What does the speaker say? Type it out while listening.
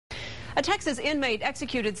A Texas inmate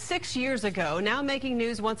executed 6 years ago, now making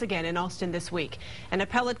news once again in Austin this week. An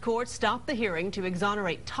appellate court stopped the hearing to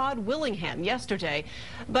exonerate Todd Willingham yesterday.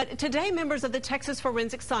 But today, members of the Texas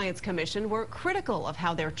Forensic Science Commission were critical of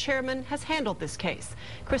how their chairman has handled this case.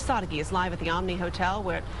 Chris Sadeghi is live at the Omni Hotel,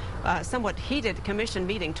 where a somewhat heated commission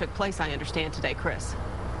meeting took place, I understand, today. Chris.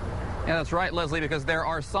 Yeah, that's right, Leslie, because there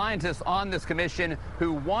are scientists on this commission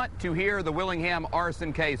who want to hear the Willingham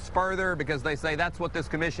arson case further because they say that's what this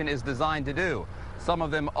commission is designed to do. Some of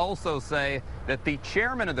them also say that the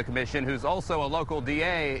chairman of the commission, who's also a local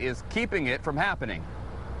DA, is keeping it from happening.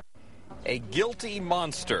 A guilty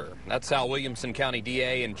monster. That's how Williamson County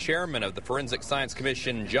DA and chairman of the Forensic Science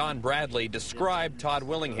Commission, John Bradley, described Todd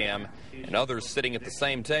Willingham. And others sitting at the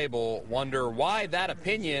same table wonder why that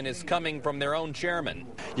opinion is coming from their own chairman.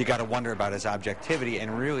 You got to wonder about his objectivity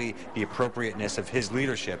and really the appropriateness of his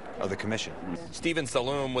leadership of the commission. Stephen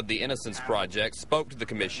Saloom with the Innocence Project spoke to the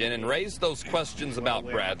commission and raised those questions about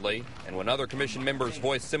Bradley. And when other commission members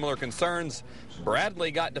voiced similar concerns,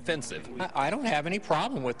 Bradley got defensive. I don't have any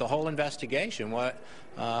problem with the whole investigation. What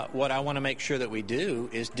I want to make sure that we do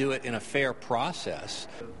is do it in a fair process.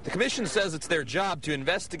 The commission says it's their job to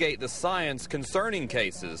investigate the science concerning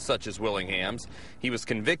cases such as Willingham's. He was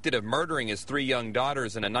convicted of murdering his 3 young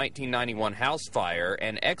daughters in a 1991 house fire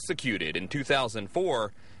and executed in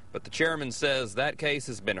 2004. But the chairman says that case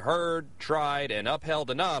has been heard, tried, and upheld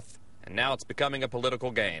enough. And now it's becoming a political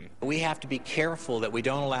game. We have to be careful that we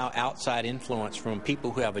don't allow outside influence from people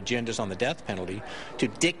who have agendas on the death penalty to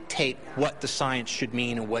dictate what the science should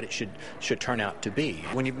mean and what it should turn out to be.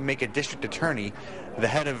 When you make a district attorney the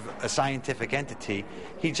head of a scientific entity,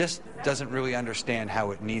 he just doesn't really understand how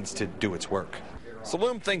it needs to do its work.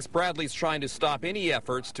 Saloom thinks Bradley's trying to stop any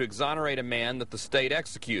efforts to exonerate a man that the state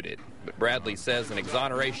executed. But Bradley says an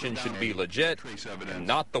exoneration should be legit and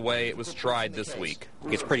not the way it was tried this week.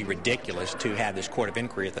 It's pretty ridiculous to have this court of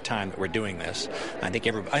inquiry at the time that we're doing this. I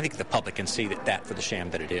think the public can see that for the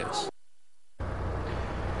sham that it is.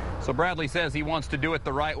 So Bradley says he wants to do it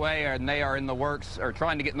the right way, and they are in the works, or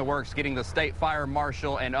trying to get in the works, getting the state fire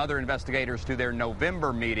marshal and other investigators to their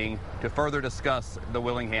November meeting to further discuss the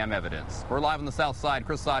Willingham evidence. We're live on the south side.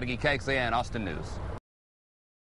 Chris Sadeghi, KXAN, Austin News.